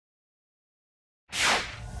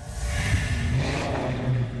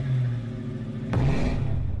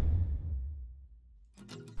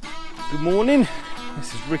Good morning,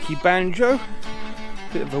 this is Ricky Banjo.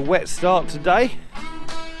 Bit of a wet start today,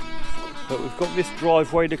 but we've got this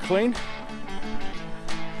driveway to clean.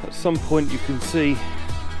 At some point you can see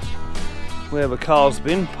where the car's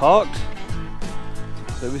been parked.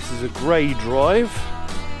 So this is a grey drive.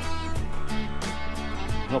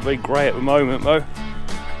 Not very grey at the moment though.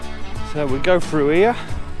 So we go through here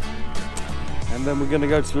and then we're going to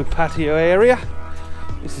go to the patio area.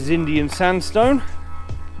 This is Indian sandstone.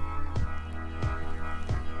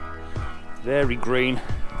 Very green.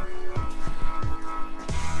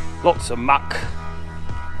 Lots of muck.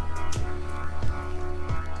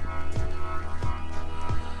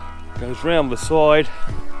 Goes round the side,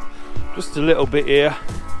 just a little bit here.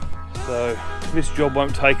 So this job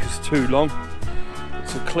won't take us too long.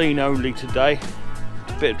 It's a clean only today.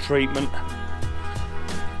 A bit of treatment.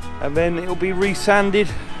 And then it'll be resanded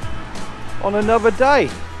on another day.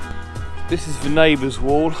 This is the neighbour's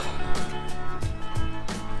wall.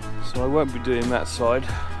 So I won't be doing that side,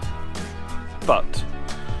 but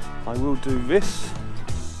I will do this.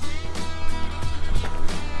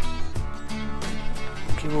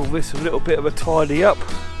 Give all this a little bit of a tidy up.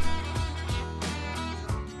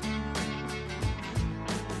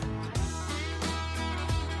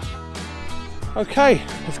 Okay,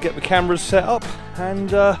 let's get the cameras set up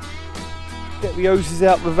and get the hoses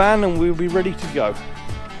out the van and we'll be ready to go.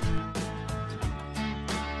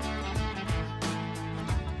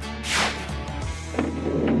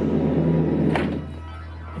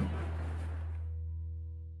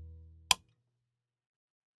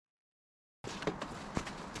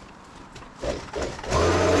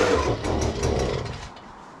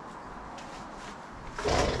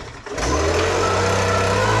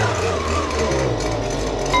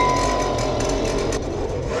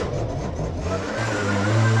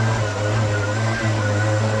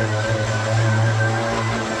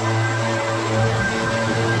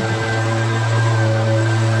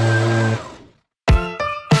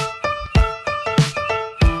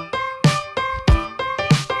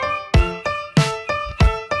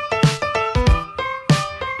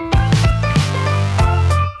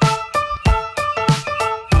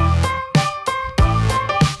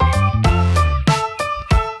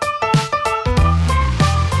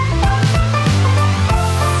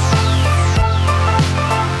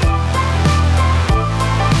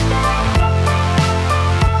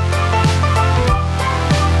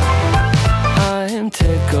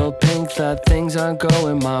 That things aren't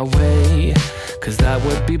going my way, cause that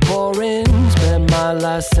would be boring. Spend my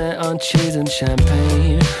last cent on cheese and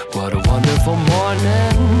champagne. What a wonderful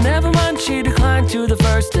morning. Never mind, she declined to the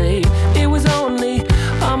first date. It was only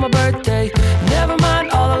on my birthday. Never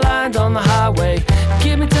mind all the lines on the highway.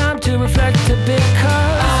 Give me time to reflect a bit,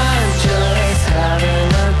 cause I'm just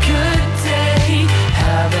having a good day.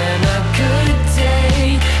 Having a good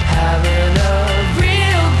day. Having a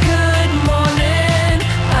real good morning.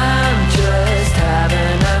 I'm just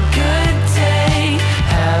having a good day.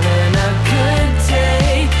 Having a good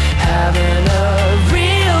day. Having a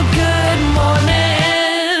real good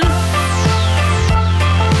morning.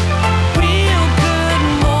 Real good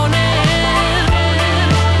morning.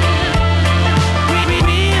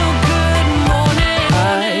 Real good morning.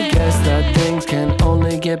 I guess that things can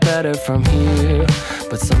only get better from here,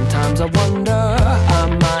 but sometimes I wonder, I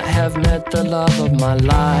might have met the love of my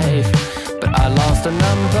life, but I lost a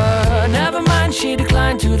number. Never mind, she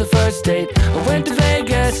declined to the first date. I went to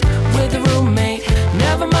Vegas with a roommate.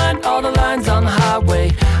 Never mind all the lines on the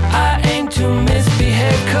highway. I aim to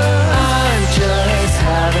misbehave, cause I'm just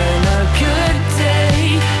having a good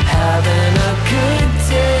day. Having a good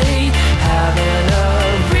day. Having a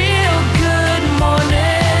real good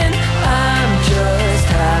morning. I'm just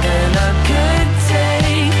having a good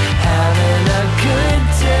day. Having a good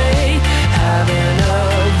day. Having a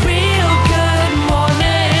real good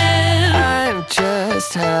morning. I'm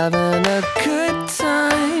just having a good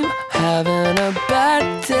time. Having a bad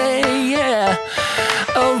day, yeah.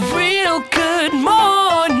 A real good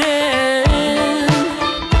morning.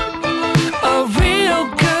 A real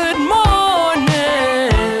good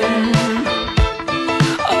morning.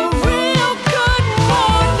 A real good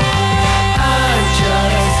morning. I'm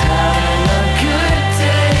just having a good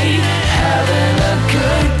day. Having a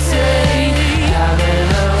good day. Having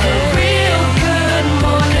a real good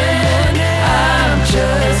morning. I'm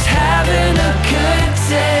just having a good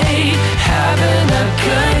day. Having a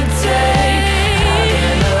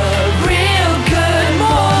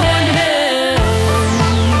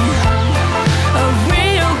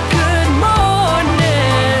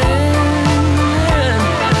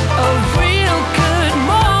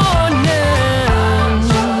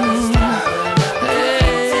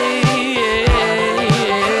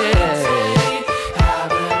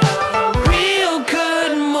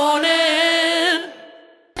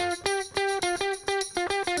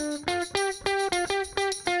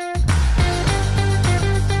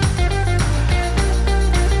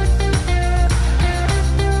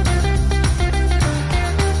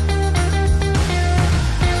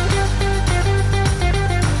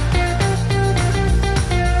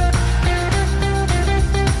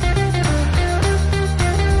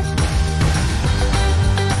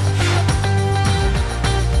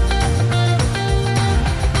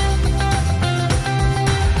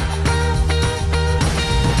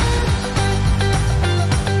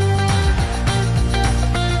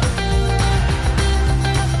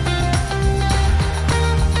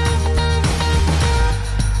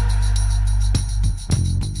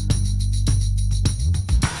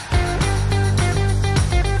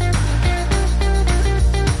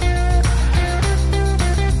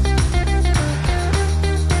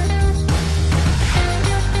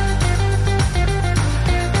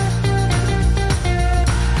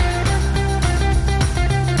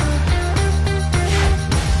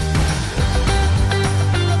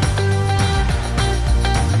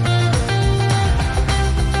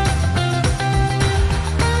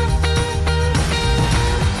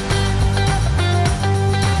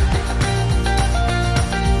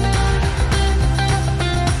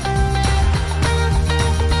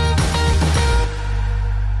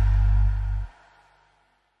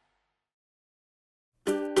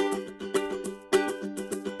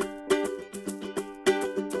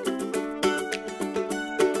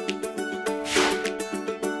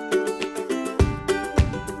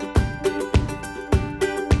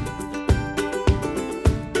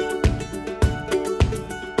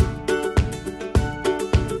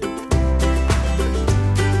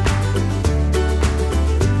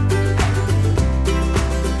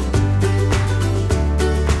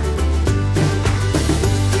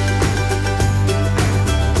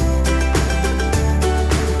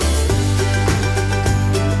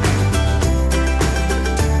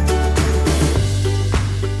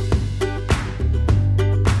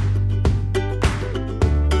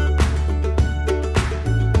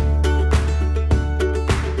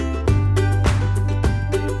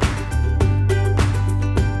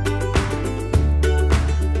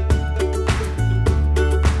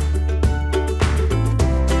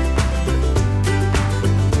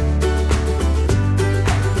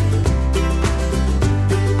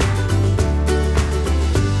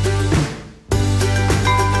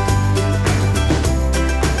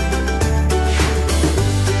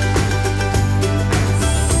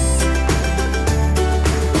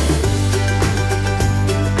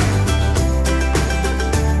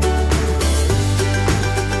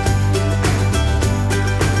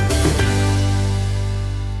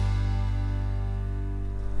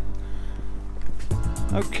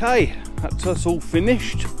Okay, that's us all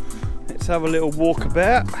finished. Let's have a little walk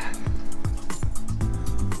about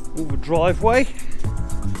all the driveway,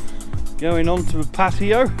 going on to the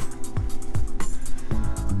patio.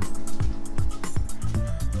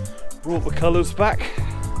 Brought the colours back.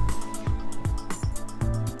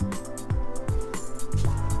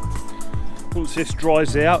 Once this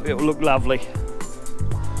dries out, it will look lovely.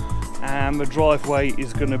 And the driveway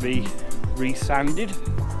is going to be resanded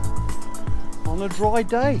on a dry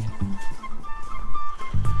day.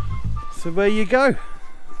 So there you go.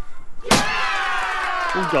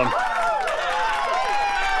 All done.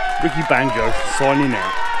 Ricky Banjo signing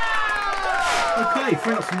out. Okay,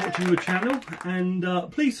 thanks for watching the channel, and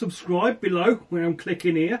please subscribe below where I'm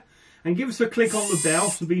clicking here, and give us a click on the bell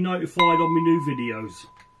to be notified of my new videos.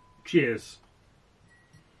 Cheers.